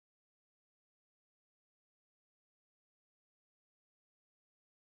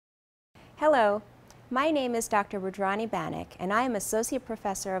Hello, my name is Dr. Rudrani Banik, and I am Associate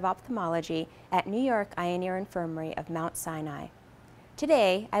Professor of Ophthalmology at New York Eye and Ear Infirmary of Mount Sinai.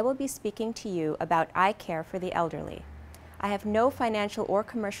 Today, I will be speaking to you about eye care for the elderly. I have no financial or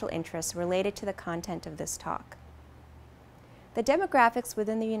commercial interests related to the content of this talk. The demographics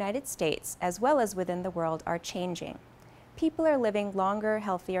within the United States, as well as within the world, are changing. People are living longer,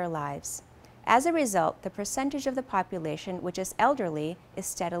 healthier lives. As a result, the percentage of the population which is elderly is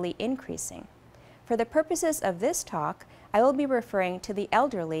steadily increasing. For the purposes of this talk, I will be referring to the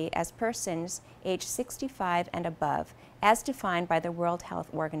elderly as persons aged 65 and above, as defined by the World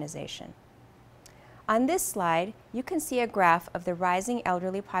Health Organization. On this slide, you can see a graph of the rising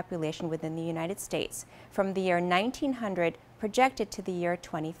elderly population within the United States from the year 1900 projected to the year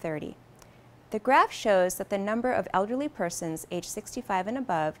 2030. The graph shows that the number of elderly persons aged 65 and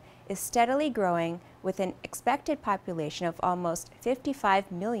above is steadily growing with an expected population of almost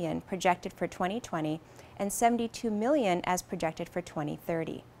 55 million projected for 2020 and 72 million as projected for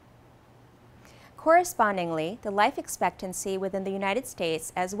 2030. Correspondingly, the life expectancy within the United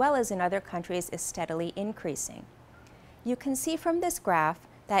States as well as in other countries is steadily increasing. You can see from this graph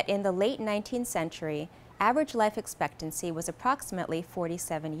that in the late 19th century, average life expectancy was approximately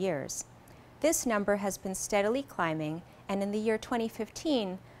 47 years. This number has been steadily climbing, and in the year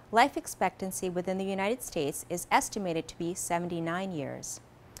 2015, life expectancy within the United States is estimated to be 79 years.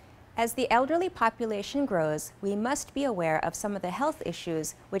 As the elderly population grows, we must be aware of some of the health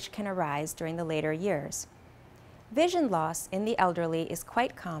issues which can arise during the later years. Vision loss in the elderly is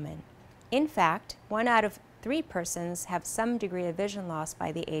quite common. In fact, 1 out of 3 persons have some degree of vision loss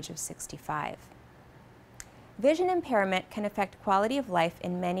by the age of 65. Vision impairment can affect quality of life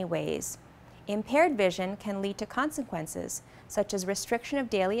in many ways. Impaired vision can lead to consequences such as restriction of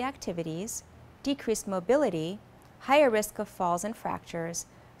daily activities, decreased mobility, higher risk of falls and fractures,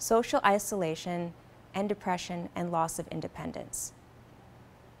 social isolation, and depression and loss of independence.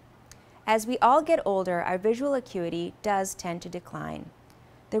 As we all get older, our visual acuity does tend to decline.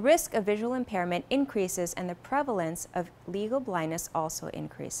 The risk of visual impairment increases and the prevalence of legal blindness also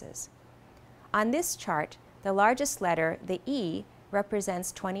increases. On this chart, the largest letter, the E,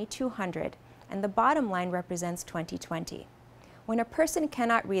 represents 2200, and the bottom line represents 2020. When a person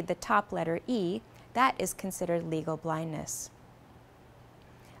cannot read the top letter E, that is considered legal blindness.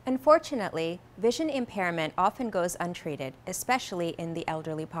 Unfortunately, vision impairment often goes untreated, especially in the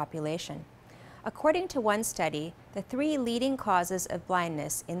elderly population. According to one study, the 3 leading causes of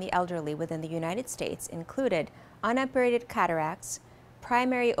blindness in the elderly within the United States included untreated cataracts,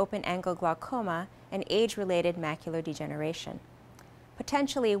 primary open-angle glaucoma, and age-related macular degeneration.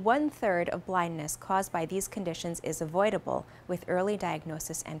 Potentially 1/3 of blindness caused by these conditions is avoidable with early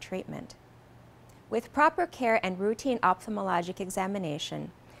diagnosis and treatment. With proper care and routine ophthalmologic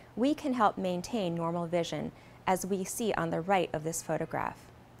examination, we can help maintain normal vision, as we see on the right of this photograph.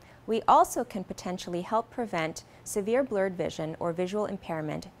 We also can potentially help prevent severe blurred vision or visual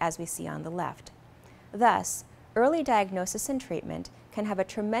impairment, as we see on the left. Thus, early diagnosis and treatment can have a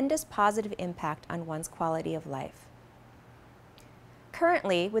tremendous positive impact on one's quality of life.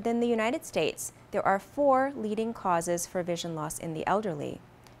 Currently, within the United States, there are 4 leading causes for vision loss in the elderly.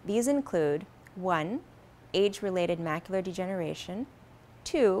 These include 1. Age-related macular degeneration,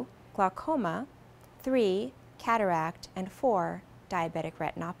 2. Glaucoma, 3. Cataract, and 4. Diabetic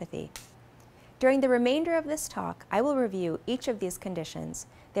retinopathy. During the remainder of this talk, I will review each of these conditions,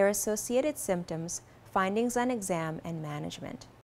 their associated symptoms, findings on exam, and management.